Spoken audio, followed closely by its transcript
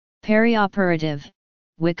Perioperative,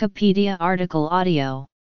 Wikipedia article audio.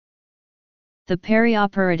 The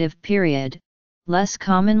perioperative period, less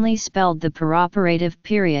commonly spelled the peroperative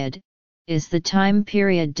period, is the time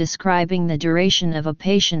period describing the duration of a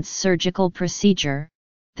patient's surgical procedure.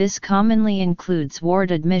 This commonly includes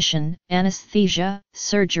ward admission, anesthesia,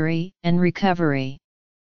 surgery, and recovery.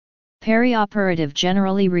 Perioperative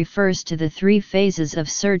generally refers to the three phases of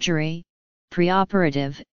surgery: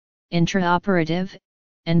 preoperative, intraoperative,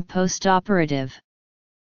 and postoperative.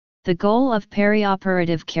 The goal of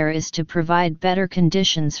perioperative care is to provide better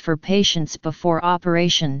conditions for patients before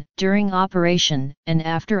operation, during operation, and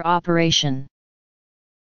after operation.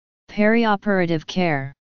 Perioperative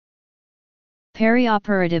care.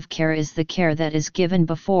 Perioperative care is the care that is given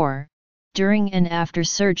before, during and after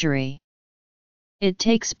surgery. It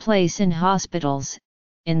takes place in hospitals,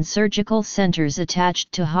 in surgical centers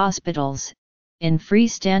attached to hospitals, in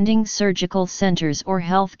freestanding surgical centers or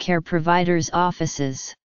healthcare providers'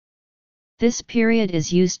 offices. This period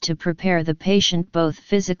is used to prepare the patient both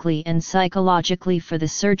physically and psychologically for the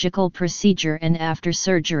surgical procedure and after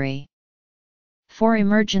surgery. For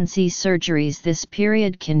emergency surgeries, this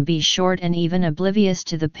period can be short and even oblivious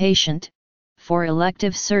to the patient. For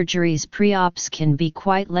elective surgeries, pre-ops can be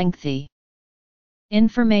quite lengthy.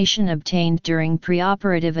 Information obtained during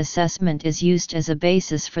preoperative assessment is used as a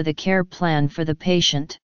basis for the care plan for the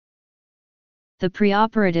patient. The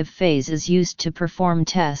preoperative phase is used to perform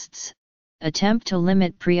tests, attempt to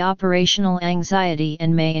limit preoperational anxiety,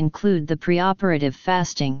 and may include the preoperative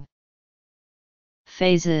fasting.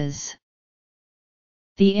 Phases.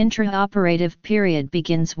 The intraoperative period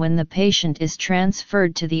begins when the patient is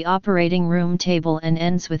transferred to the operating room table and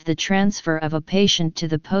ends with the transfer of a patient to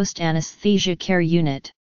the post-anesthesia care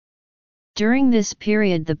unit. During this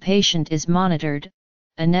period, the patient is monitored,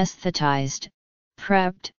 anesthetized,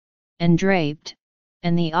 prepped, and draped,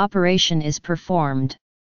 and the operation is performed.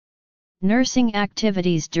 Nursing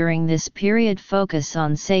activities during this period focus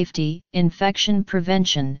on safety, infection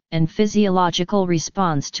prevention, and physiological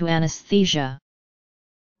response to anesthesia.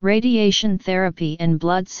 Radiation therapy and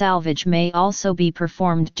blood salvage may also be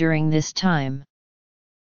performed during this time.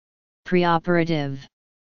 Preoperative.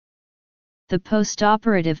 The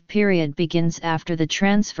postoperative period begins after the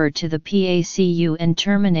transfer to the PACU and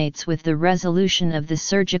terminates with the resolution of the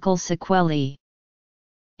surgical sequelae.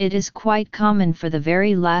 It is quite common for the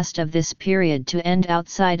very last of this period to end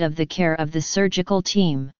outside of the care of the surgical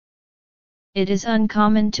team. It is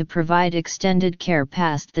uncommon to provide extended care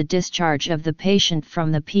past the discharge of the patient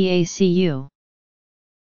from the PACU.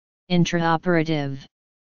 Intraoperative.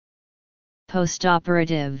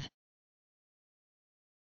 Postoperative.